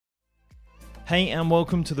Hey, and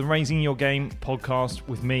welcome to the Raising Your Game podcast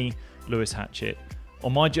with me, Lewis Hatchett.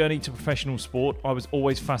 On my journey to professional sport, I was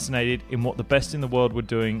always fascinated in what the best in the world were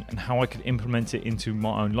doing and how I could implement it into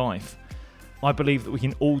my own life. I believe that we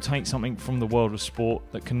can all take something from the world of sport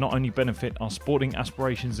that can not only benefit our sporting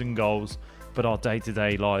aspirations and goals, but our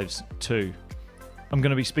day-to-day lives too. I'm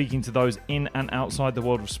going to be speaking to those in and outside the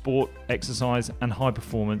world of sport, exercise and high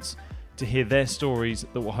performance to hear their stories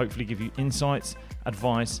that will hopefully give you insights,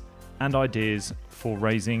 advice and ideas for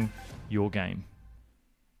raising your game.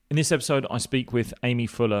 In this episode, I speak with Aimee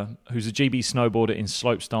Fuller, who's a GB snowboarder in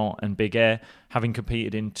slopestyle and big air, having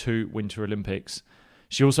competed in 2 Winter Olympics.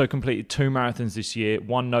 She also completed 2 marathons this year,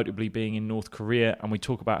 one notably being in North Korea, and we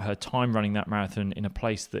talk about her time running that marathon in a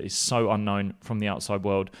place that is so unknown from the outside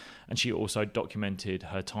world, and she also documented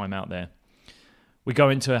her time out there. We go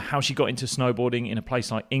into how she got into snowboarding in a place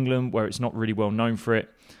like England, where it's not really well known for it.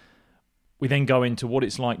 We then go into what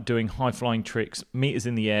it's like doing high-flying tricks, meters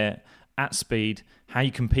in the air, at speed, how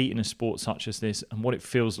you compete in a sport such as this, and what it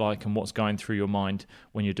feels like and what's going through your mind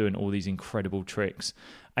when you're doing all these incredible tricks.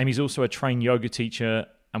 Aimee's also a trained yoga teacher,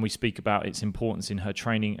 and we speak about its importance in her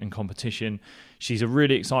training and competition. She's a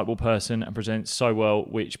really excitable person and presents so well,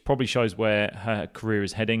 which probably shows where her career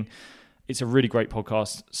is heading. It's a really great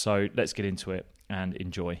podcast, so let's get into it and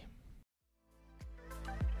enjoy.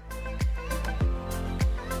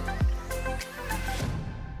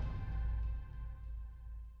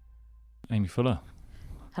 Aimee Fuller.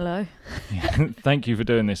 Hello. Thank you for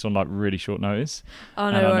doing this on really short notice. Oh,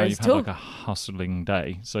 and no I know worries you've at had all. a hustling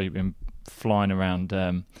day, so you've been flying around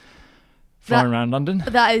around London.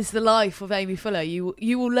 That is the life of Aimee Fuller. You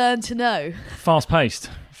will learn to know. Fast paced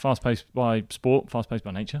by sport, fast paced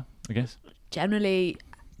by nature, I guess. Generally,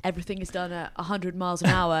 everything is done at 100 miles an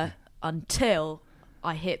hour until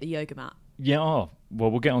I hit the yoga mat. Yeah. Oh, well,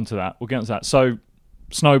 we'll get onto that. So,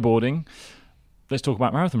 snowboarding. Let's talk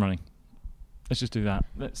about marathon running. Let's just do that.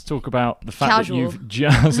 Let's talk about the fact that you've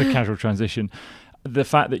just a casual transition. The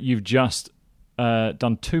fact that you've just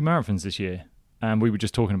done 2 marathons this year, and we were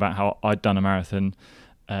just talking about how I'd done a marathon.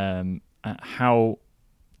 Let's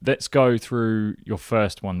go through your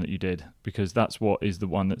first one that you did, because that's what is the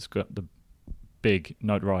one that's got the big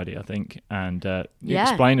notoriety, I think. And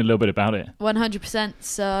explain a little bit about it. 100%.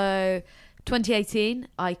 So 2018,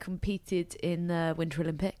 I competed in the Winter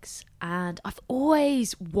Olympics, and I've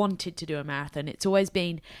always wanted to do a marathon. It's always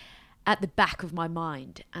been at the back of my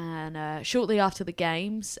mind. And shortly after the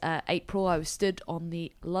games, April, I was stood on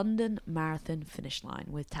the London Marathon finish line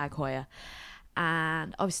with Tag Heuer.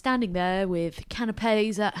 And I was standing there with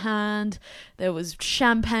canapes at hand. There was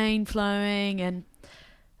champagne flowing, and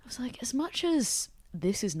I was like, as much as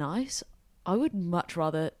this is nice, I would much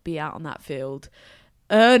rather be out on that field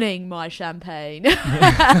earning my champagne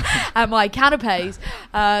and my canapes.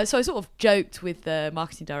 So I sort of joked with the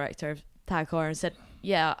marketing director of Tag Heuer and said,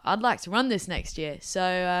 yeah, I'd like to run this next year. So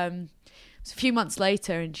it was a few months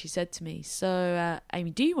later, and she said to me, so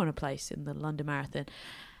Aimee, do you want a place in the London Marathon?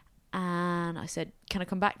 And I said, can I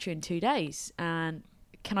come back to you in 2 days? And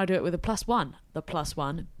can I do it with a +1? The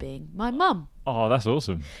 +1 being my mum. Oh, that's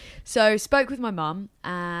awesome. So spoke with my mum,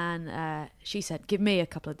 and she said, give me a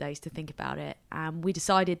couple of days to think about it. And we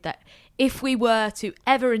decided that if we were to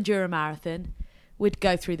ever endure a marathon, we'd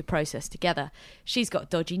go through the process together. She's got a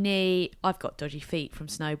dodgy knee, I've got dodgy feet from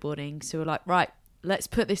snowboarding. So we're like, right, let's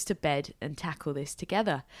put this to bed and tackle this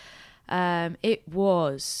together. It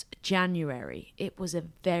was January. It was a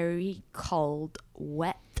very cold,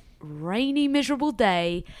 wet, rainy, miserable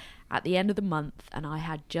day at the end of the month, and I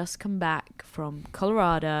had just come back from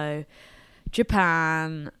Colorado,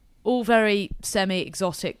 Japan, all very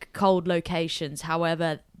semi-exotic, cold locations.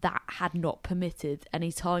 However, that had not permitted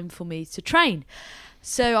any time for me to train.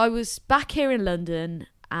 So I was back here in London,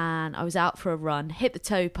 and I was out for a run, hit the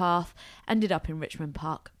towpath, ended up in Richmond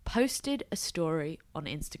Park, posted a story on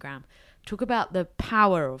Instagram, talk about the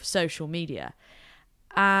power of social media,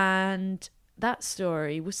 and that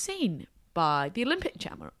story was seen by the Olympic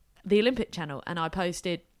Channel, and I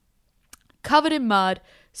posted, covered in mud,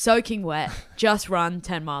 soaking wet, just run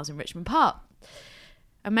 10 miles in Richmond Park.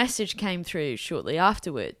 A message came through shortly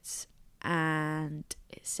afterwards, and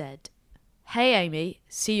it said, hey Aimee,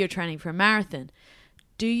 see you're training for a marathon.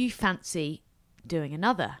 Do you fancy doing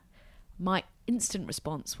another? My instant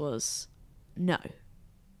response was, no.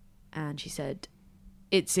 And she said,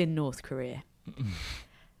 it's in North Korea.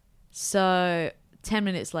 So 10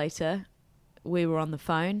 minutes later, we were on the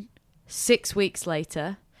phone. 6 weeks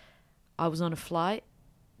later, I was on a flight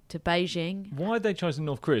to Beijing. Why had they chosen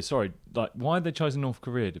North Korea? Why had they chosen North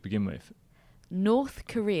Korea to begin with? North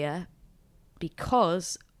Korea,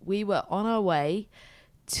 because we were on our way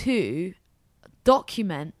to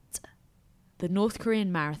document the North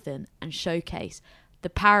Korean marathon and showcase the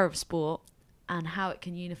power of sport and how it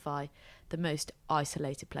can unify the most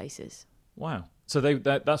isolated places. Wow. So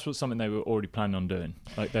that's something they were already planning on doing.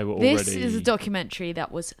 Like they were This already... is a documentary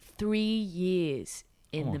that was 3 years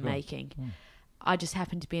in the God. making. Oh. I just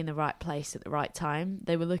happened to be in the right place at the right time.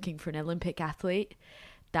 They were looking for an Olympic athlete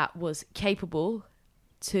that was capable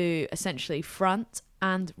to essentially front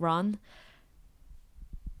and run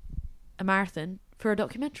a marathon for a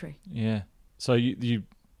documentary. Yeah. So you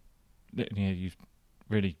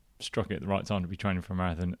really struck it at the right time to be training for a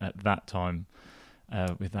marathon at that time,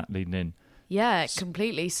 with that leading in. Yeah,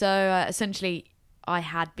 completely. So essentially, I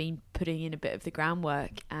had been putting in a bit of the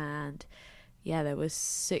groundwork, and yeah, there was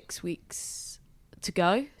 6 weeks to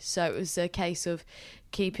go. So it was a case of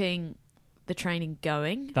keeping the training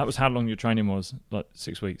going. That was how long your training was, like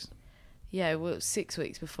 6 weeks? Yeah, well, 6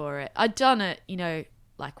 weeks before it. I'd done it,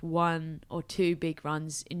 like 1 or 2 big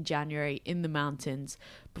runs in January in the mountains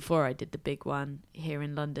before I did the big one here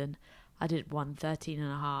in London. I did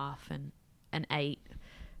 1:13.5 and an 8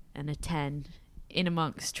 and a 10 in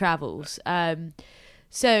amongst travels.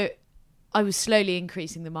 So I was slowly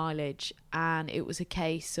increasing the mileage, and it was a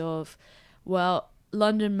case of, well,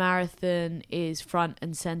 London Marathon is front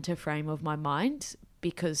and centre frame of my mind,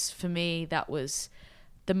 because for me that was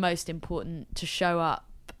the most important, to show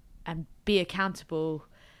up and be accountable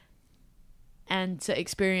and to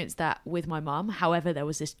experience that with my mum. However, there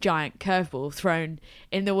was this giant curveball thrown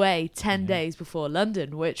in the way 10 days before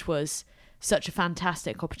London, which was such a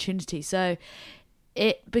fantastic opportunity. So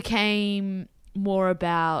it became more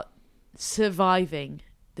about surviving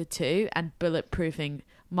the two and bulletproofing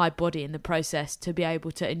my body in the process to be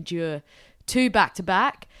able to endure 2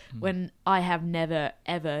 back-to-back when I have never,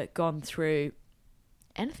 ever gone through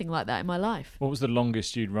anything like that in my life. What was the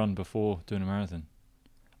longest you'd run before doing a marathon?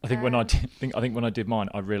 I think when I did mine,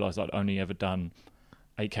 I realised I'd only ever done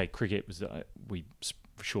 8K. Cricket was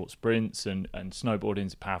short sprints, and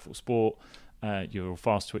snowboarding's a powerful sport. You're a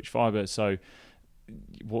fast twitch fibre. So,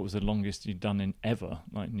 what was the longest you'd done in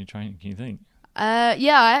your training? Can you think?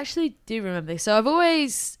 Yeah, I actually do remember this. So I've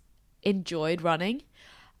always enjoyed running.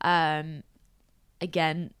 Again,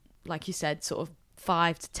 like you said, sort of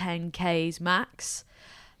 5 to 10 Ks max.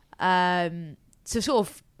 To sort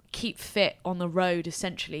of keep fit on the road,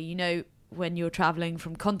 essentially, when you're traveling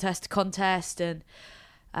from contest to contest, and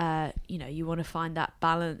you want to find that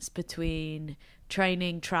balance between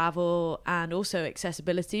training, travel, and also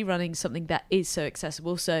accessibility, running something that is so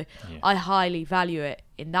accessible. So I highly value it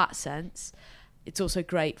in that sense. It's also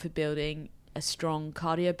great for building a strong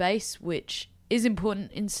cardio base, which is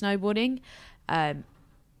important in snowboarding,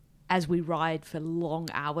 as we ride for long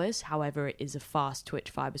hours. However, it is a fast twitch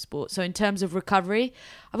fibre sport. So in terms of recovery,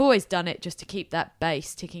 I've always done it just to keep that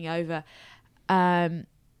base ticking over.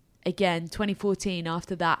 Again, 2014,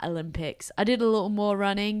 after that Olympics, I did a little more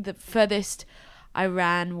running. The furthest I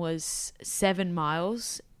ran was 7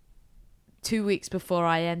 miles 2 weeks before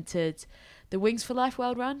I entered the Wings for Life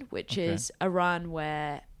World Run, which is a run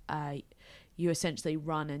where you essentially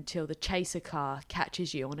run until the chaser car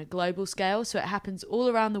catches you on a global scale. So it happens all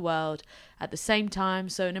around the world at the same time.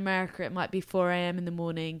 So in America, it might be 4 a.m. in the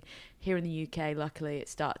morning. Here in the UK, luckily, it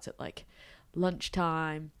starts at like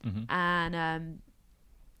lunchtime. Mm-hmm. And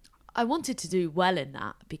I wanted to do well in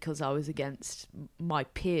that because I was against my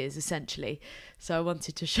peers, essentially. So I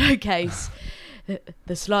wanted to showcase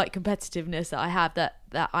the slight competitiveness that I have, that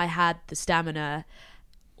I had the stamina,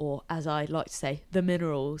 or as I like to say, the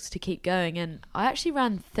minerals to keep going. And I actually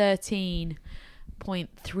ran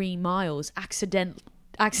 13.3 miles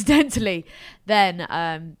accidentally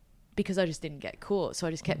then, because I just didn't get caught. So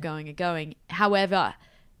I just kept going and going. However,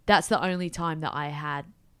 that's the only time that I had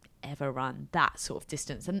ever run that sort of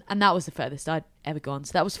distance. And that was the furthest I'd ever gone.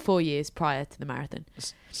 So that was 4 years prior to the marathon.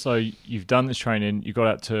 So you've done this training. You got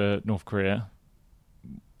out to North Korea.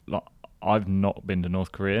 I've not been to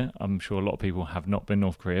North Korea. I'm sure a lot of people have not been to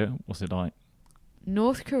North Korea. What's it like?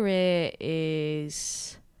 North Korea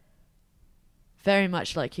is very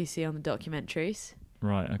much like you see on the documentaries.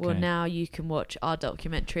 Right, okay. Well, now you can watch our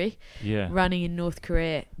documentary, yeah, running in North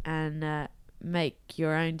Korea, and make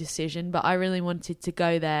your own decision. But I really wanted to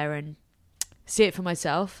go there and see it for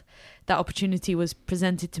myself. That opportunity was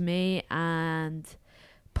presented to me, and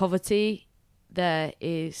poverty there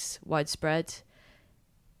is widespread.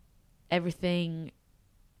 Everything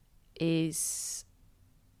is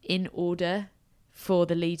in order for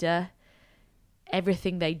the leader.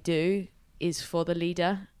 Everything they do is for the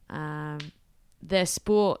leader. Their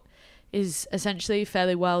sport is essentially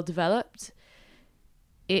fairly well developed.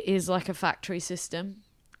 It is like a factory system.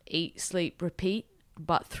 Eat, sleep, repeat.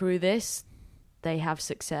 But through this, they have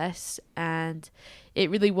success, and it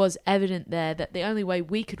really was evident there that the only way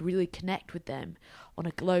we could really connect with them on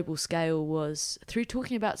a global scale was through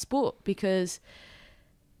talking about sport, because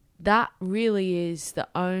that really is the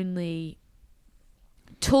only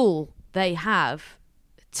tool they have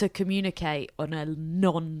to communicate on a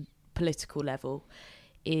non-political level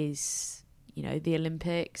is, you know, the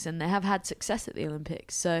Olympics, and they have had success at the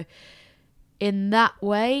Olympics. So in that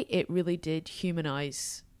way, it really did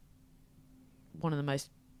humanize one of the most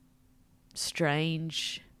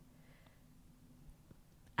strange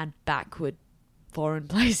and backward foreign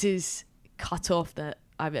places cut off that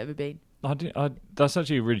I've ever been. That's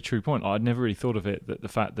actually a really true point. I'd never really thought of it, that the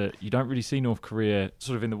fact that you don't really see North Korea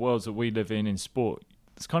sort of in the worlds that we live in sport.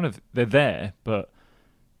 It's kind of, they're there, but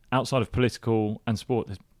outside of political and sport,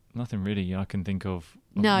 there's nothing really I can think of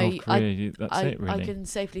North Korea. That's it, really. I can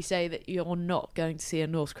safely say that you're not going to see a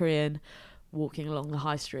North Korean walking along the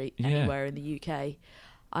high street anywhere in the UK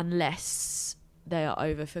unless they are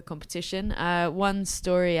over for competition. One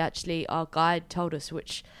story, actually, our guide told us,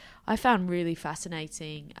 which I found really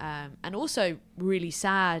fascinating and also really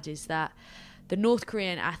sad, is that the North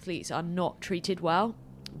Korean athletes are not treated well.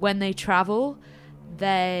 When they travel,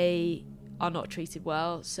 they are not treated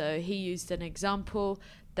well. So he used an example.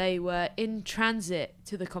 They were in transit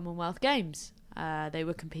to the Commonwealth Games. They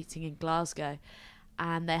were competing in Glasgow,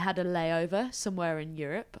 and they had a layover somewhere in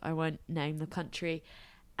Europe. I won't name the country.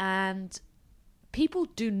 And people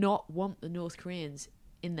do not want the North Koreans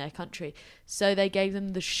in their country. So they gave them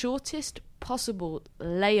the shortest possible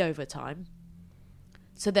layover time.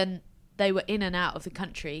 So then they were in and out of the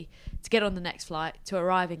country to get on the next flight to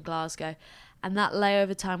arrive in Glasgow. And that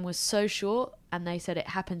layover time was so short, and they said it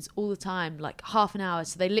happens all the time, like half an hour.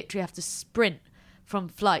 So they literally have to sprint from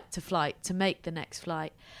flight to make the next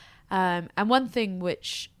flight. And one thing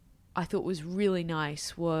which I thought was really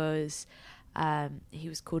nice was he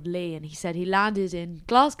was called Lee, and he said he landed in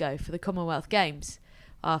Glasgow for the Commonwealth Games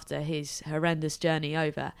after his horrendous journey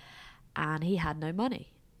over, and he had no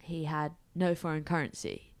money. He had no foreign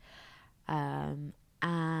currency.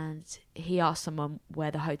 And he asked someone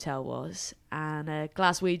where the hotel was, and a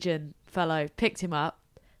Glaswegian fellow picked him up,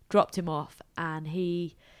 dropped him off, and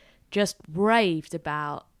he just raved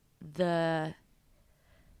about the,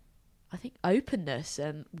 I think, openness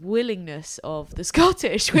and willingness of the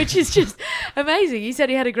Scottish, which is just amazing. He said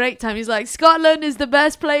he had a great time. He's like, Scotland is the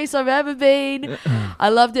best place I've ever been. I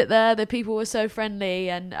loved it there. The people were so friendly,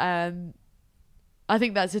 and I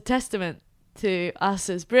think that's a testament to us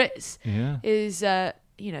as Brits. Yeah. Is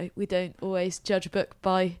you know, we don't always judge a book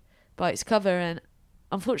by its cover, and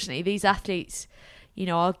unfortunately these athletes, you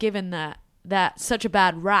know, are given that such a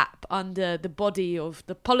bad rap under the body of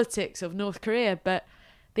the politics of North Korea, but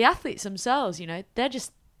the athletes themselves, you know, they're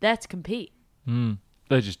just there to compete.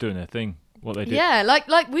 They're just doing their thing, what they do. Yeah,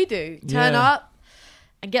 like we do. Turn up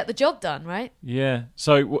and get the job done, right? Yeah.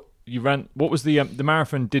 So you ran. What was the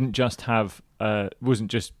marathon? Didn't just have.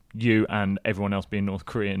 Wasn't just you and everyone else being North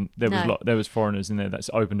Korean. There was foreigners in there. That's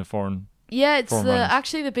open to foreign. Yeah, it's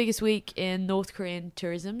actually the biggest week in North Korean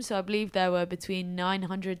tourism. So I believe there were between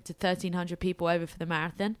 900 to 1,300 people over for the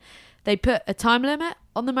marathon. They put a time limit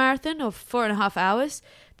on the marathon of 4.5 hours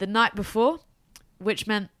the night before, which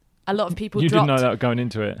meant a lot of people dropped. You didn't know that going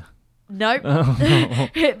into it? Nope.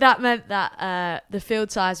 That meant that the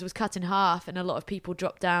field size was cut in half, and a lot of people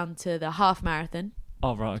dropped down to the half marathon.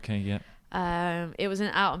 Oh, right, okay, yeah. It was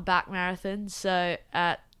an out and back marathon, so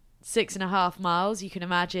at 6.5 miles, you can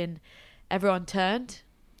imagine everyone turned,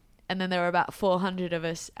 and then there were about 400 of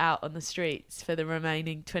us out on the streets for the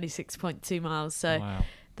remaining 26.2 miles. So wow.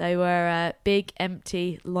 They were big,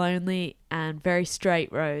 empty, lonely, and very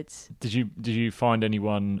straight roads. Did you find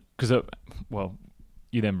anyone? Because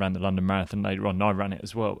you then ran the London Marathon later on, and I ran it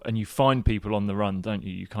as well. And you find people on the run, don't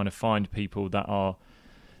you? You kind of find people that are,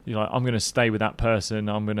 you're like, I'm going to stay with that person,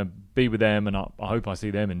 I'm going to be with them, and I hope I see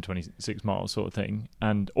them in 26 miles sort of thing.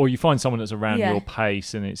 Or you find someone that's around your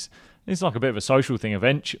pace, and it's like a bit of a social thing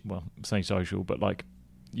eventually. Well, I'm saying social, but like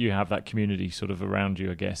you have that community sort of around you,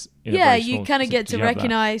 I guess. Yeah, you kind of get to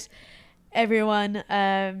recognise everyone.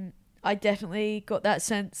 I definitely got that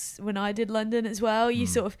sense when I did London as well. You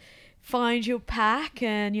sort of find your pack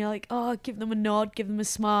and you're like, oh, give them a nod, give them a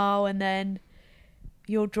smile, and then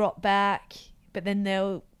you'll drop back, but then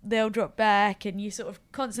they'll drop back, and you sort of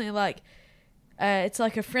constantly like, it's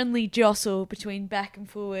like a friendly jostle between back and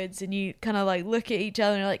forwards, and you kind of like look at each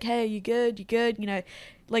other and you're like, hey, you good? You know,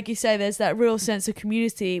 like you say, there's that real sense of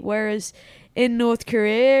community. Whereas in North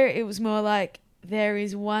Korea, it was more like, there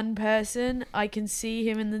is one person, I can see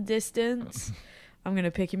him in the distance, I'm going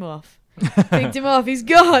to pick him off. Picked him up, he's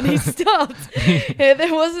gone, he's stopped.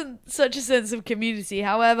 There wasn't such a sense of community.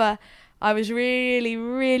 However, I was really,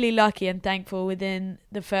 really lucky and thankful within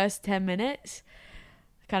the first 10 minutes.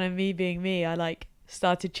 Kind of me being me, I like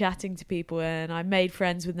started chatting to people and I made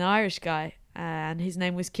friends with an Irish guy and his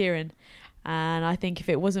name was Kieran. And I think if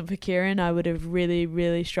it wasn't for Kieran, I would have really,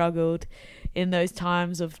 really struggled in those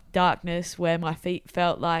times of darkness where my feet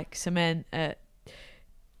felt like cement at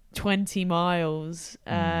 20 miles.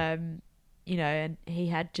 You know, and he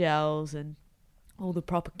had gels and all the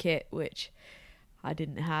proper kit, which I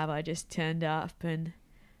didn't have. I just turned up, and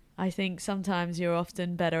I think sometimes you're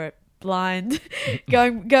often better at blind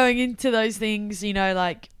going into those things, you know,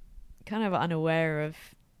 like kind of unaware of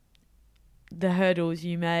the hurdles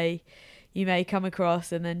you may come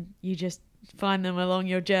across, and then you just find them along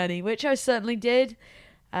your journey, which I certainly did.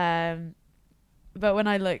 But when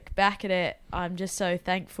I look back at it, I'm just so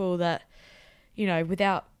thankful that, you know,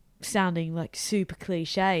 without sounding like super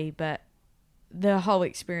cliche, but the whole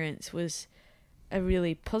experience was a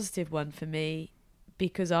really positive one for me,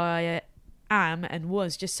 because I am and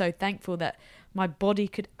was just so thankful that my body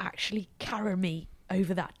could actually carry me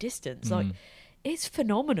over that distance. Like, it's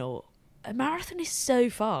phenomenal. A marathon is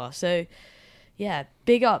so far. So yeah,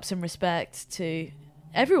 big ups and respect to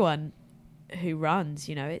everyone who runs.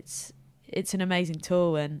 You know, it's an amazing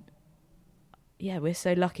tool, and yeah, we're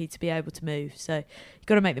so lucky to be able to move. So you've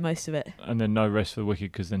got to make the most of it. And then no rest for the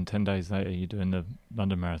wicked, because then 10 days later you're doing the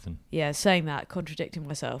London Marathon. Yeah, saying that, contradicting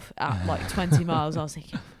myself at like 20 miles, I was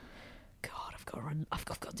thinking, God, I've got to run. I've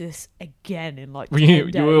got to do this again in like 10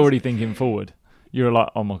 days. You were already thinking forward. You were like,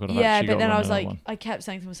 oh my God, I've yeah, actually got but then to I run was like, one. I kept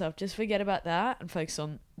saying to myself, just forget about that and focus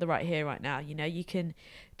on the right here, right now. You know, you can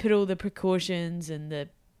put all the precautions and the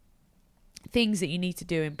things that you need to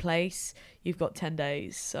do in place. You've got 10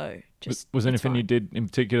 days, so just... Was anything you did in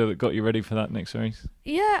particular that got you ready for that next race?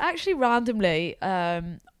 Yeah, actually, randomly,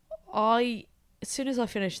 as soon as I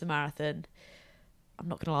finished the marathon, I'm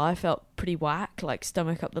not going to lie, I felt pretty whack, like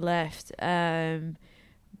stomach up the left.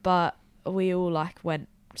 But we all like went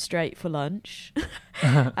straight for lunch.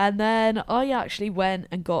 And then I actually went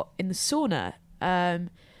and got in the sauna,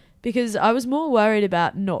 because I was more worried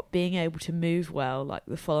about not being able to move well like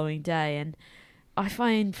the following day. And I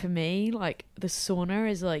find for me, like, the sauna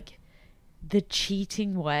is like the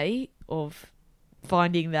cheating way of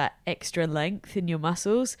finding that extra length in your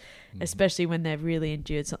muscles, especially when they've really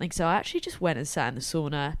endured something. So I actually just went and sat in the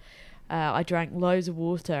sauna. I drank loads of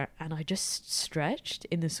water and I just stretched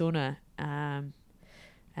in the sauna. And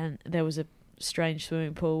there was a strange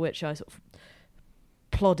swimming pool which I sort of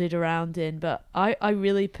plodded around in, but I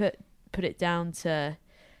really put it down to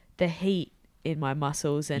the heat in my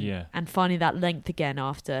muscles and finding that length again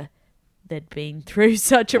after they'd been through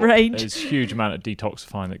such a range. There's a huge amount of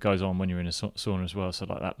detoxifying that goes on when you're in a sauna as well. So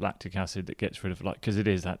like that lactic acid that gets rid of, like, because it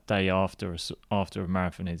is that day after a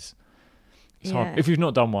marathon is. It's hard. If you've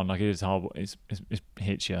not done one, like, it is hard. It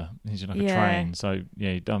hits you. It hits you like a train. So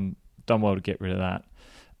yeah, you've done well to get rid of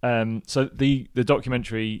that. So the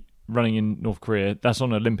documentary Running in North Korea, that's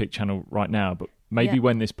on Olympic Channel right now, but maybe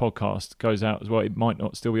when this podcast goes out as well, it might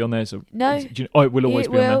not still be on there. So no, it will always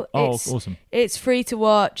be on there. Oh, awesome! It's free to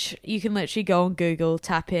watch. You can literally go on Google,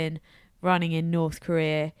 tap in Running in North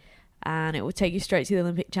Korea, and it will take you straight to the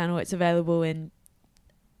Olympic Channel. It's available in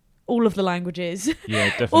all of the languages,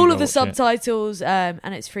 definitely all of the subtitles, and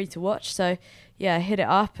it's free to watch. So yeah, hit it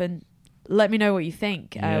up and let me know what you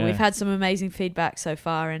think. We've had some amazing feedback so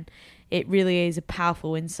far, and it really is a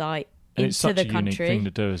powerful insight and into it's such the a country. unique thing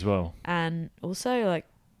to do as well. And also, like,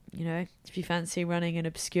 you know, if you fancy running an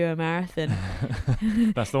obscure marathon,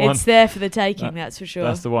 that's the one. It's there for the taking, that's for sure.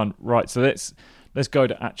 That's the one. Right, so let's go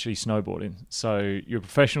to actually snowboarding. So you're a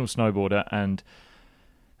professional snowboarder, and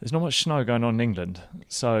there's not much snow going on in England.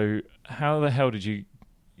 So how the hell did you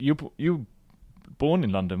were born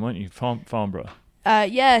in London, weren't you? Farnborough.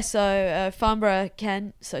 So Farnborough,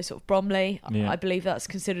 Kent, so sort of Bromley. I believe that's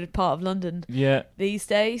considered part of London these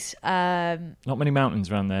days. Not many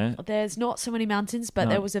mountains around there. There's not so many mountains, but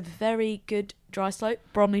there was a very good dry slope,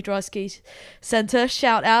 Bromley Dry Ski Centre,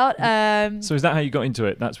 shout out. So is that how you got into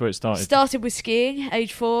it? That's where it started? Started with skiing,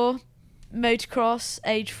 age 4, motocross,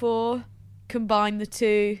 age 4, combine the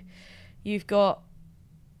two. You've got,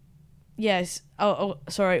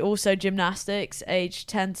 also gymnastics, age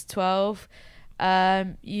 10 to 12.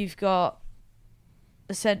 You've got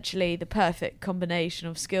essentially the perfect combination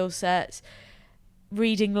of skill sets,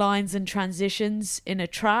 reading lines and transitions in a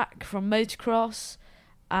track from motocross,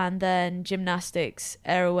 and then gymnastics,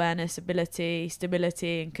 air awareness, ability,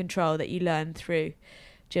 stability and control that you learn through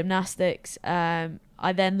gymnastics.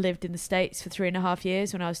 I then lived in the States for 3.5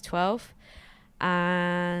 years when I was 12,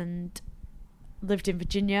 and lived in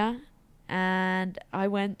Virginia, and I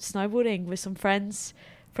went snowboarding with some friends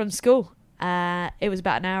from school. It was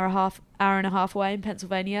about an hour and a half away in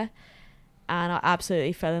Pennsylvania, and I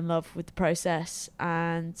absolutely fell in love with the process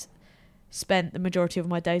and spent the majority of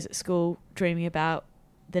my days at school dreaming about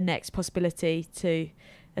the next possibility to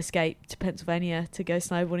escape to Pennsylvania to go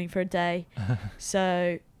snowboarding for a day.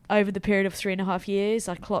 So over the period of 3.5 years,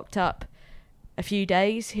 I clocked up a few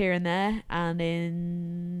days here and there, and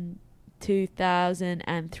in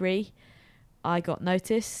 2003 I got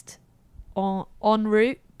noticed en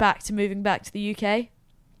route moving back to the UK,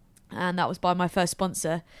 and that was by my first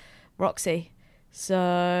sponsor, Roxy.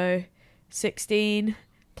 So 16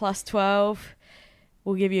 plus 12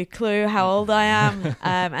 will give you a clue how old I am,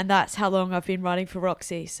 and that's how long I've been riding for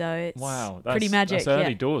Roxy. So it's pretty magic. That's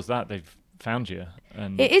early doors that they've found you.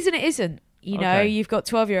 And it is and it isn't. You know, you've got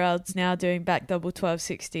 12-year-olds now doing back double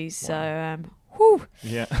 1260s. Wow. So, whew,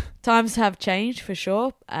 yeah, times have changed for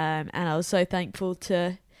sure. And I was so thankful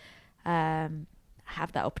to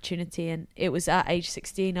have that opportunity. And it was at age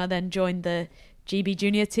 16 I then joined the GB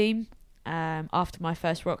Junior team after my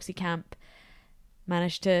first Roxy camp.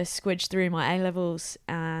 Managed to squidge through my A-levels,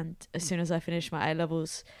 and as soon as I finished my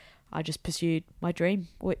A-levels, I just pursued my dream,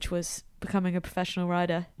 which was becoming a professional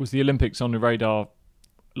rider. Was the Olympics on the radar,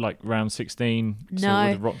 like round 16? No. So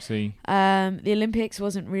with Roxy? The Olympics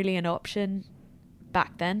wasn't really an option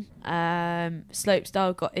back then.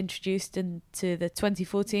 Slopestyle got introduced into the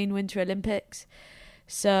 2014 Winter Olympics.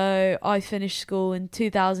 So I finished school in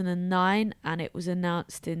 2009, and it was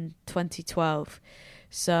announced in 2012.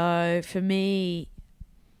 So for me,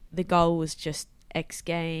 the goal was just X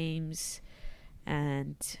Games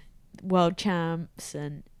and World Champs,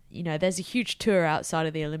 and you know, there's a huge tour outside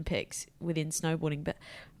of the Olympics within snowboarding, but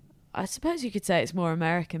I suppose you could say it's more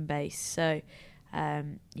American based. So,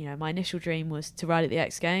 you know, my initial dream was to ride at the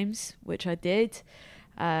X Games, which I did.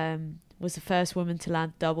 Was the first woman to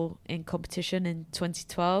land double in competition in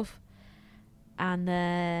 2012, and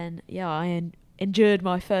then I endured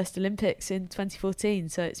my first Olympics in 2014.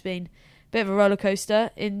 So it's been a bit of a roller coaster.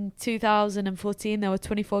 In 2014 there were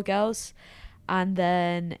 24 girls, and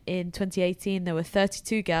then in 2018 there were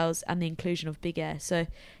 32 girls, and the inclusion of big air. So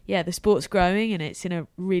yeah, the sport's growing and it's in a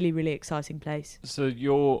really, really exciting place. So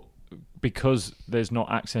because there's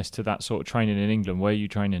not access to that sort of training in England, where are you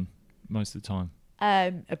training most of the time?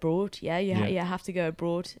 Abroad. You have to go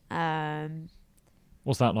abroad.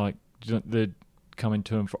 What's that like? The coming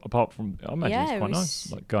to and apart from, I imagine it's quite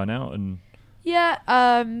nice, like going out and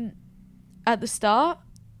at the start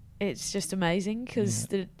it's just amazing because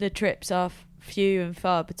the trips are few and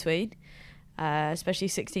far between, especially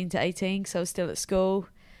 16 to 18 because I was still at school,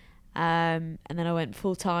 and then I went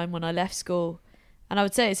full time when I left school, and I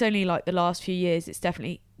would say it's only like the last few years it's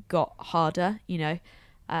definitely got harder,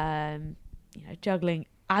 juggling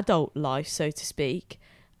adult life, so to speak,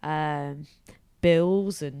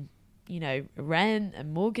 bills and rent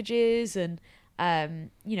and mortgages, and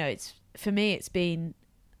it's, for me, it's been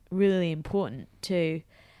really important to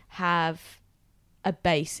have a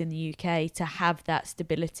base in the UK, to have that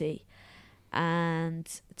stability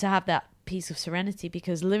and to have that piece of serenity,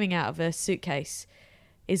 because living out of a suitcase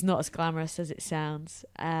is not as glamorous as it sounds.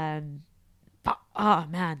 But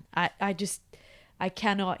man, I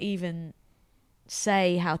cannot even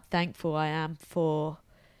say how thankful I am for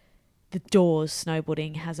the doors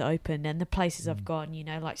snowboarding has opened and the places I've gone,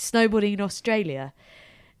 like snowboarding in Australia.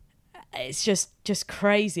 It's just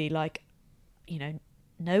crazy. Like,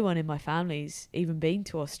 no one in my family's even been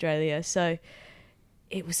to Australia. So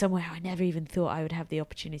it was somewhere I never even thought I would have the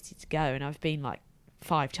opportunity to go. And I've been like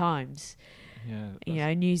 5 times.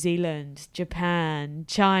 Yeah, New Zealand, Japan,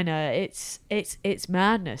 China. It's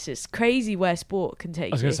madness. It's crazy where sport can take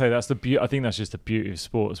you. I was going to say, that's the beauty. I think that's just the beauty of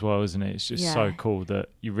sport as well, isn't it? It's just so cool that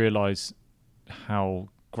you realise how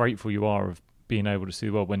grateful you are of being able to see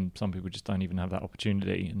the world when some people just don't even have that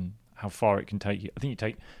opportunity, and how far it can take you.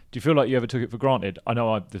 Do you feel like you ever took it for granted? I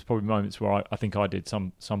know there's probably moments where I think I did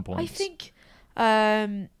some points. I think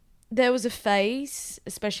there was a phase,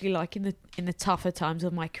 especially like in the tougher times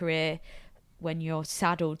of my career, when you're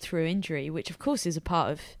saddled through injury, which of course is a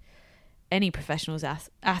part of any professional's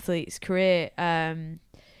athlete's career.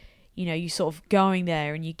 You sort of going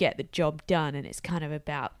there and you get the job done, and it's kind of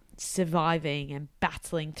about surviving and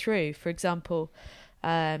battling through. For example,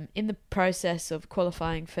 in the process of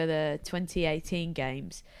qualifying for the 2018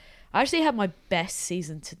 games, I actually had my best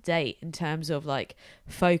season to date in terms of like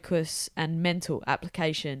focus and mental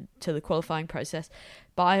application to the qualifying process.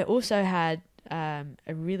 But I also had a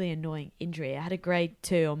really annoying injury. I had a grade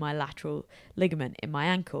 2 on my lateral ligament in my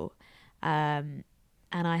ankle, and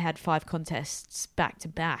and I had 5 contests back to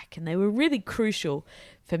back, and they were really crucial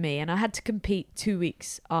for me. And I had to compete 2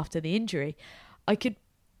 weeks after the injury. I could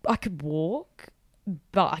walk,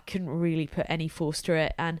 but I couldn't really put any force to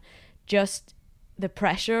it, and just the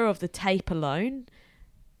pressure of the tape alone,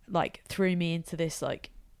 like, threw me into this like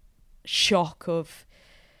shock of,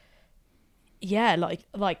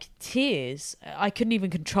 like tears. I couldn't even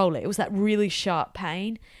control it. It was that really sharp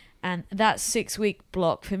pain. And that 6-week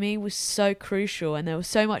block for me was so crucial, and there was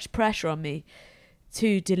so much pressure on me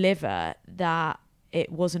to deliver that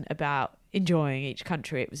it wasn't about enjoying each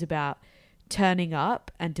country. It was about turning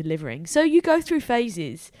up and delivering. So you go through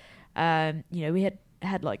phases. We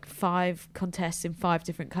had like 5 contests in 5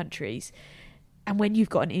 different countries. And when you've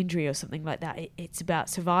got an injury or something like that, it's about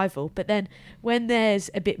survival. But then when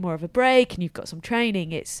there's a bit more of a break and you've got some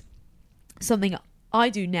training, it's something I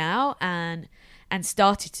do now and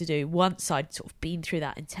started to do once I'd sort of been through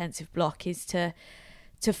that intensive block, is to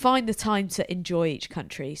find the time to enjoy each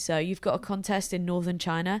country. So you've got a contest in northern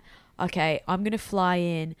China. Okay, I'm going to fly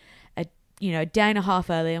in a day and a half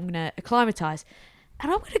early. I'm going to acclimatise,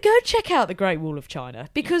 and I'm going to go check out the Great Wall of China,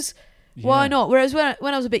 because why not? Whereas when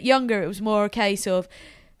I was a bit younger, it was more a case of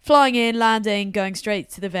flying in, landing, going straight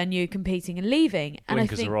to the venue, competing and leaving. And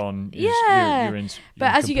Blinkers I think, are on.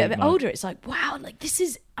 But as you get a bit older, it's like, wow, like, this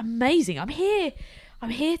is amazing. I'm here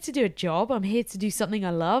to do a job. I'm here to do something I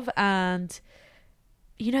love. And,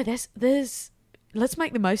 there's let's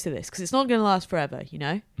make the most of this, because it's not going to last forever,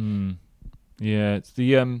 Yeah. It's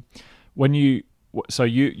the, when you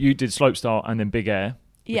did slopestyle and then big air,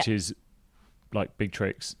 which is like big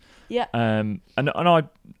tricks. Yeah. And I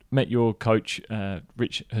met your coach,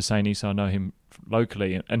 Rich Hussaini, so I know him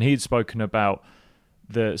locally, and he'd spoken about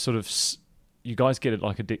the sort of, you guys get it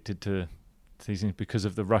like addicted to these things because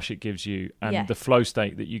of the rush it gives you and the flow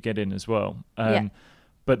state that you get in as well.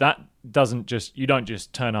 But that you don't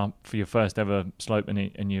just turn up for your first ever slope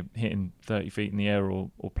and you're hitting 30 feet in the air or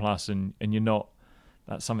plus, and you're not,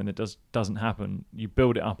 that's something that doesn't happen. You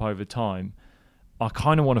build it up over time. I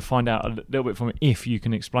kind of want to find out a little bit from it, if you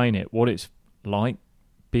can explain it, what it's like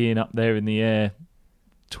being up there in the air,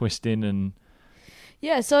 twisting and...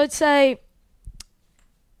 Yeah, so I'd say,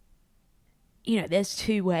 there's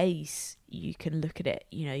 2 ways you can look at it.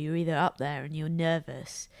 You're either up there and you're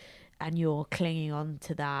nervous and you're clinging on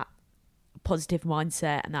to that positive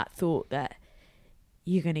mindset and that thought that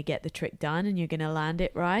you're going to get the trick done and you're going to land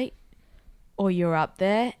it right. Or you're up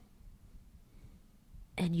there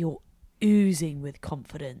and you're oozing with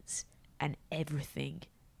confidence and everything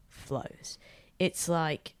flows. It's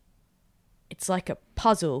like a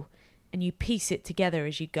puzzle, and you piece it together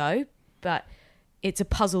as you go, but it's a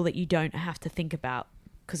puzzle that you don't have to think about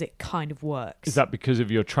because it kind of works. Is that because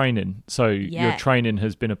of your training? So your training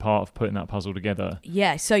has been a part of putting that puzzle together?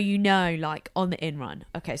 Yeah, so like on the in-run,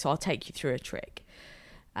 okay, so I'll take you through a trick.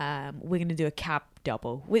 We're going to do a cab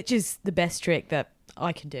double, which is the best trick that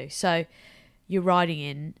I can do. So you're riding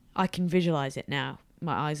in, I can visualize it now.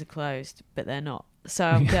 My eyes are closed, but they're not. So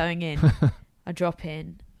I'm going in, I drop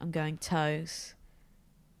in, I'm going toes,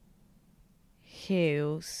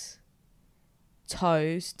 heels,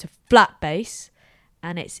 toes to flat base,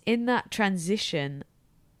 and it's in that transition,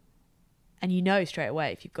 and you know straight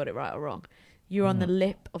away if you've got it right or wrong. You're on the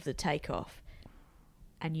lip of the takeoff,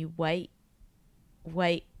 and you wait,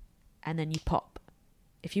 and then you pop.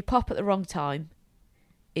 If you pop at the wrong time,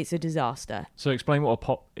 it's a disaster. So explain what a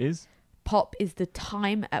pop is. Pop is the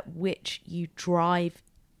time at which you drive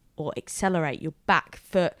or accelerate your back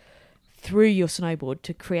foot through your snowboard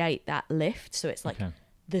to create that lift. So it's like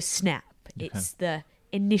the snap. Okay. It's the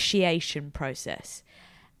initiation process.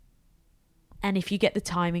 And if you get the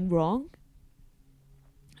timing wrong,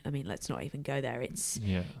 I mean, let's not even go there. It's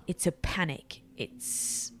a panic.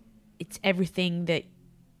 It's everything that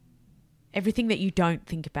you don't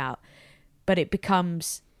think about, but it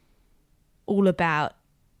becomes all about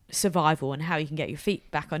survival and how you can get your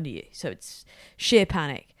feet back under you. So it's sheer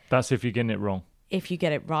panic. That's if you're getting it wrong. If you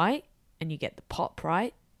get it right and you get the pop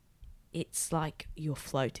right, it's like you're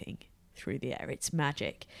floating through the air. It's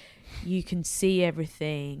magic. You can see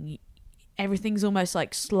everything. Everything's almost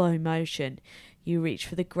like slow motion. You reach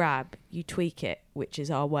for the grab, you tweak it, which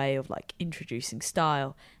is our way of like introducing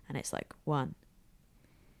style. And it's like 1,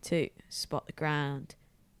 2, spot the ground,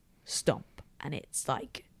 stomp. And it's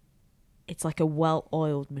like a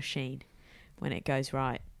well-oiled machine when it goes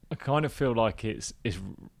right. I kind of feel like it's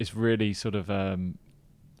really sort of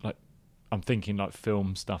like, I'm thinking like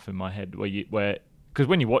film stuff in my head where because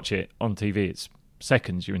when you watch it on TV, it's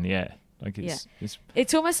seconds you're in the air. Like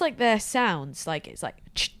it's almost like their sounds. Like it's like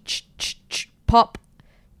pop,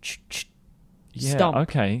 stomp.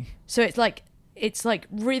 Okay. So it's like it's like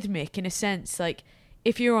rhythmic in a sense. Like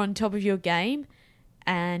if you're on top of your game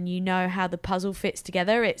and you know how the puzzle fits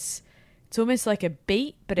together, it's almost like a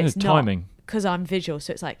beat, but it's not timing, because I'm visual.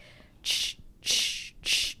 So it's like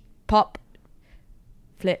pop,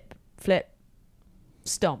 flip,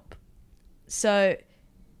 stomp. So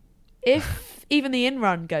if even the in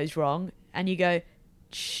run goes wrong and you go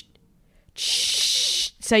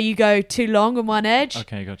so you go too long on one edge,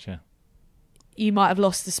 okay, gotcha, you might have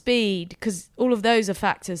lost the speed, because all of those are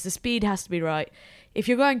factors. The speed has to be right. If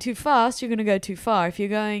you're going too fast, you're going to go too far. If you're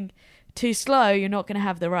going too slow, you're not going to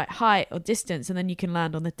have the right height or distance, and then you can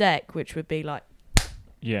land on the deck, which would be like...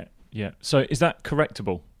 Yeah. So is that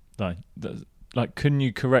correctable, though? Like, can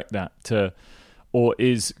you correct that to... Or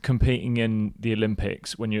is competing in the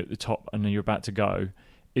Olympics, when you're at the top and you're about to go,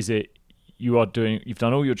 is it you've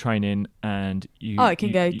done all your training and you... Oh, it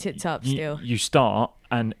can go tits up still. You start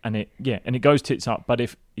and it goes tits up, but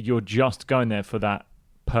if you're just going there for that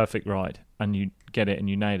perfect ride and you get it and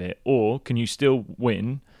you nail it, or can you still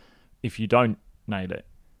win if you don't nail it?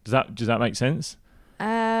 Does that make sense?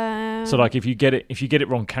 So like if you get it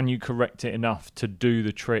wrong, can you correct it enough to do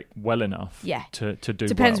the trick well enough? Yeah. To do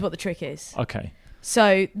Depends well? what the trick is. Okay.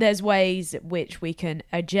 So there's ways at which we can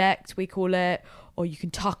eject, we call it, or you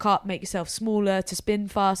can tuck up, make yourself smaller to spin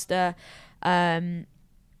faster. At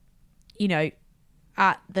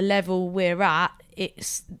the level we're at,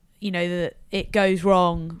 it's, it goes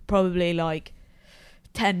wrong probably like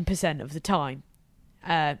 10% of the time.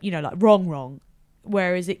 Like wrong.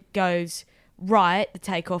 Whereas it goes right, the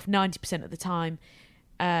takeoff, 90% of the time.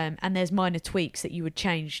 And there's minor tweaks that you would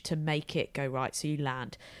change to make it go right so you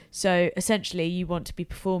land. So essentially you want to be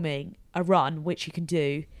performing a run, which you can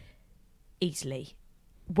do easily,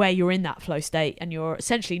 where you're in that flow state and you're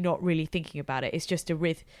essentially not really thinking about it. It's just a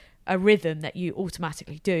rhythm that you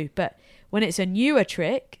automatically do. But when it's a newer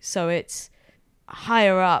trick, so it's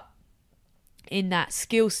higher up in that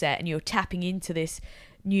skill set and you're tapping into this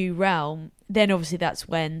new realm, then obviously that's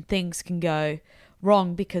when things can go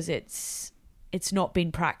wrong, because it's not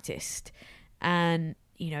been practiced. And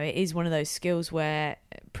it is one of those skills where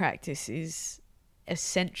practice is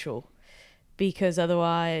essential, because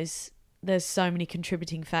otherwise there's so many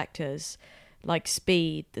contributing factors like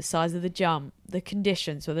speed, the size of the jump, the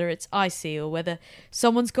conditions, whether it's icy or whether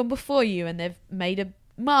someone's gone before you and they've made a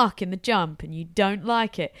mark in the jump and you don't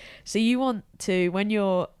like it. So you want to, when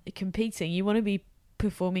you're competing, you want to be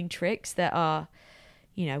performing tricks that are,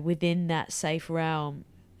 within that safe realm.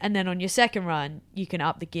 And then on your second run, you can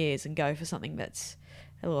up the gears and go for something that's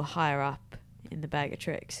a little higher up in the bag of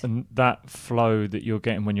tricks. And that flow that you're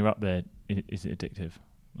getting when you're up there, is it addictive?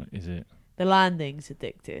 Like, is it? The landing's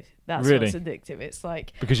addictive. That's really? What's addictive. It's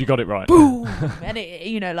like... Because you got it right. Boom! And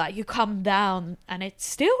it, like you come down and it's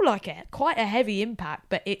still like quite a heavy impact,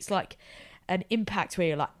 but it's like an impact where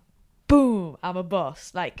you're like, boom, I'm a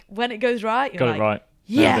boss. Like when it goes right, you're got like... it right.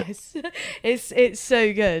 Yes. It's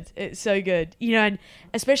so good. It's so good. And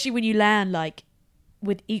especially when you land like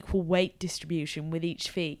with equal weight distribution with each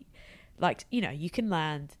feet. Like, you can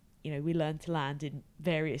land, we learn to land in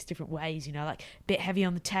various different ways, like a bit heavy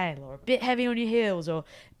on the tail or a bit heavy on your heels or a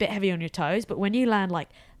bit heavy on your toes. But when you land like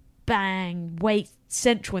bang, weight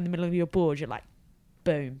central in the middle of your board, you're like,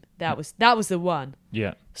 boom, that was the one.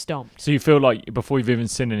 Yeah. Stomped. So you feel like before you've even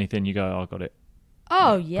seen anything, you go, oh, I got it.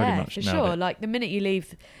 Oh yeah, for sure. Like the minute you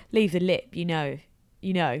leave the lip, you know.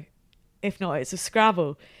 If not, it's a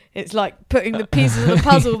Scrabble. It's like putting the pieces of the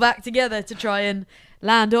puzzle back together to try and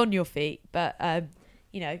land on your feet. But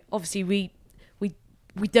obviously we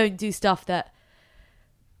don't do stuff that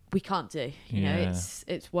we can't do.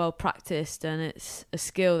 It's well practiced and it's a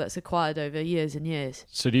skill that's acquired over years and years.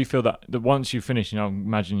 So do you feel that once you finish, I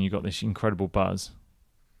imagine you got this incredible buzz,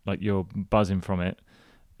 like you're buzzing from it.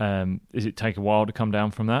 Does it take a while to come down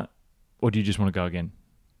from that, or do you just want to go again?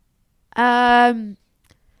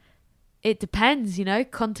 It depends,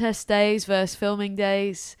 contest days versus filming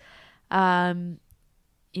days. When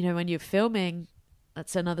you're filming,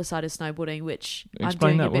 that's another side of snowboarding, which Explain I'm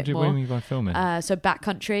doing that. a bit more. What do you mean by filming? So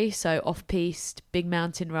backcountry, so off-piste, big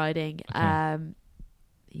mountain riding. Okay.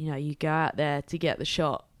 You go out there to get the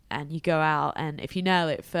shot, and you go out, and if you nail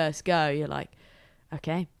it first go, you're like,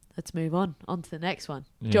 okay, let's move on to the next one.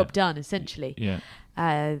 Yeah. Job done, essentially. Yeah.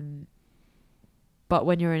 But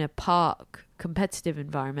when you're in a park competitive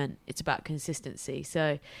environment, it's about consistency.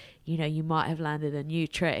 So, you might have landed a new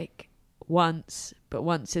trick once, but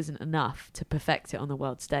once isn't enough to perfect it on the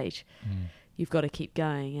world stage. You've got to keep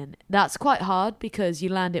going. And that's quite hard, because you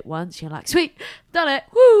land it once, you're like, sweet, done it,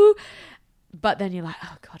 woo! But then you're like,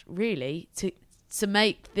 oh God, really? To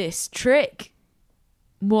make this trick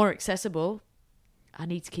more accessible, I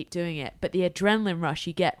need to keep doing it. But the adrenaline rush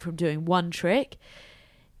you get from doing one trick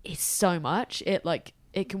is so much. It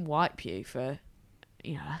can wipe you for,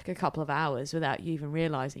 like a couple of hours without you even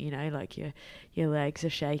realizing, like your legs are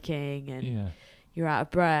shaking and you're out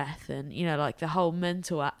of breath, and, like the whole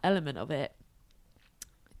mental element of it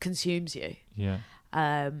consumes you. Yeah.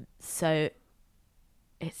 So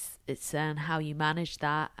it's how you manage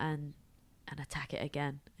that and attack it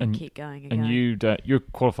again and keep going again. And you're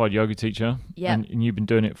a qualified yoga teacher. Yeah. And you've been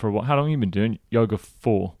doing it for a while. How long have you been doing yoga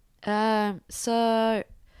for? So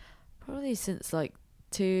probably since like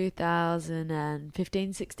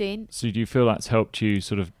 2015, 16. So do you feel that's helped you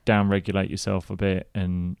sort of down-regulate yourself a bit?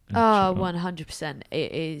 And 100%.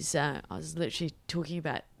 It is. I was literally talking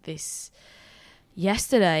about this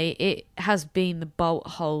yesterday. It has been the bolt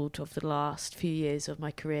hold of the last few years of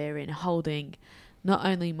my career in holding not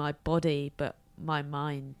only my body but my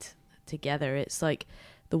mind together. It's like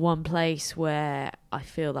the one place where I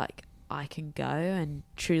feel like I can go and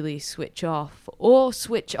truly switch off or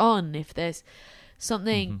switch on if there's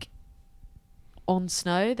something on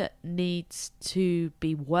snow that needs to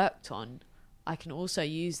be worked on. I can also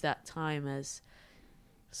use that time as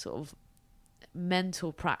sort of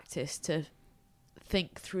mental practice to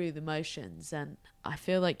think through the motions, and I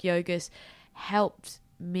feel like yoga's helped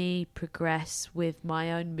me progress with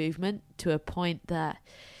my own movement to a point that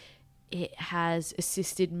it has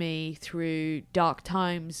assisted me through dark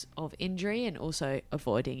times of injury and also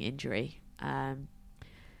avoiding injury.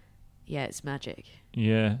 It's magic.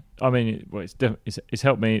 Yeah, I mean, it's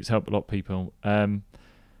helped me. It's helped a lot of people. That's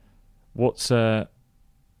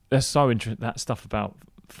so interesting, that stuff about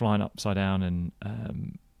flying upside down, and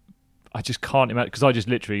I just can't imagine, because I just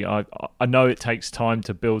literally I know it takes time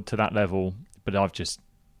to build to that level, but I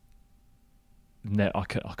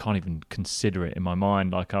can't even consider it in my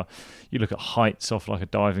mind. Like you look at heights off like a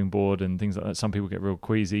diving board and things like that. Some people get real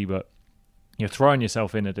queasy, but you're throwing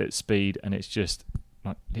yourself in at its speed, and it's just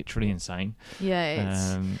like literally insane.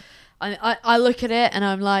 Yeah, I look at it and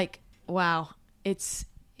I'm like, wow, it's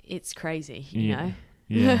crazy, you know.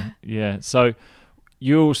 Yeah. So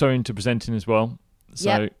you're also into presenting as well.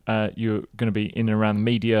 So you're going to be in and around the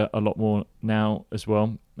media a lot more now as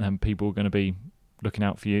well, and people are going to be looking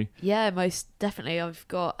out for you. Yeah, most definitely. I've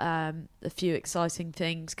got a few exciting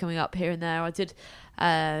things coming up here and there. I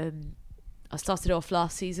started off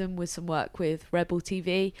last season with some work with Rebel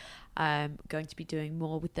TV. I'm going to be doing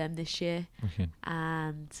more with them this year. Okay.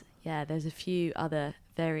 And there's a few other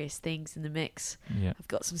various things in the mix. Yeah. I've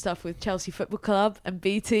got some stuff with Chelsea Football Club and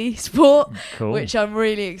BT Sport, cool, which I'm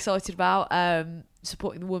really excited about,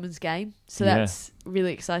 supporting the women's game. So that's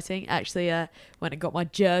really exciting. Actually, went and got my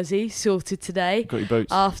jersey sorted today. Got your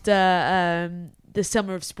boots. After the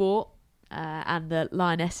Summer of Sport and the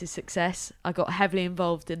Lionesses' success. I got heavily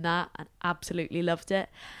involved in that and absolutely loved it.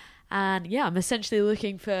 And I'm essentially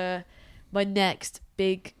looking for my next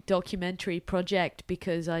big documentary project,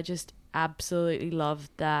 because I just absolutely loved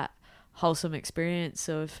that wholesome experience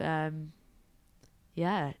of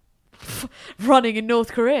running in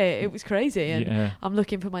North Korea. It was crazy, and I'm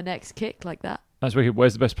looking for my next kick like that. That's wicked.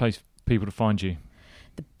 Where's the best place for people to find you?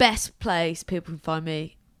 The best place people can find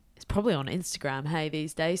me is probably on Instagram,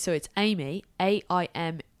 these days. So it's Aimee,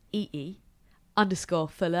 AIMEE _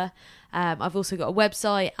 Fuller. I've also got a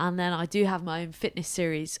website, and then I do have my own fitness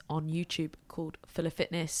series on YouTube called Fuller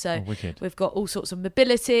Fitness. So we've got all sorts of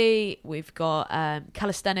mobility, we've got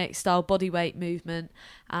calisthenic style bodyweight movement,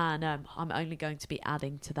 and I'm only going to be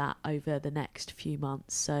adding to that over the next few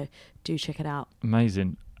months. So do check it out.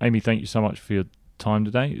 Amazing. Amy, thank you so much for your time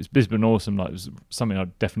today. It's been awesome. Like, it was something I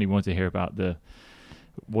definitely wanted to hear about,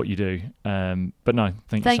 what you do. But no,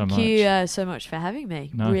 thank you so much. Thank you so much for having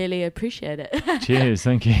me. No. Really appreciate it. Cheers.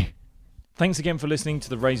 Thank you. Thanks again for listening to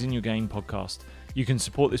the Raising Your Game podcast. You can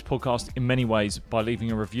support this podcast in many ways by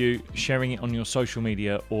leaving a review, sharing it on your social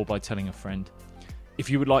media, or by telling a friend. If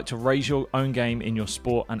you would like to raise your own game in your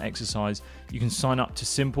sport and exercise, you can sign up to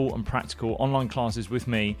simple and practical online classes with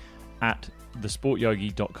me at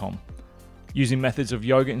thesportyogi.com. Using methods of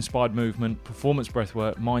yoga-inspired movement, performance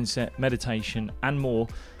breathwork, mindset, meditation, and more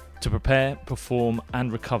to prepare, perform,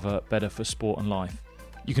 and recover better for sport and life.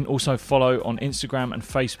 You can also follow on Instagram and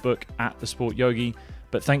Facebook at The Sport Yogi.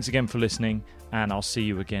 But thanks again for listening, and I'll see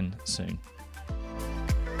you again soon.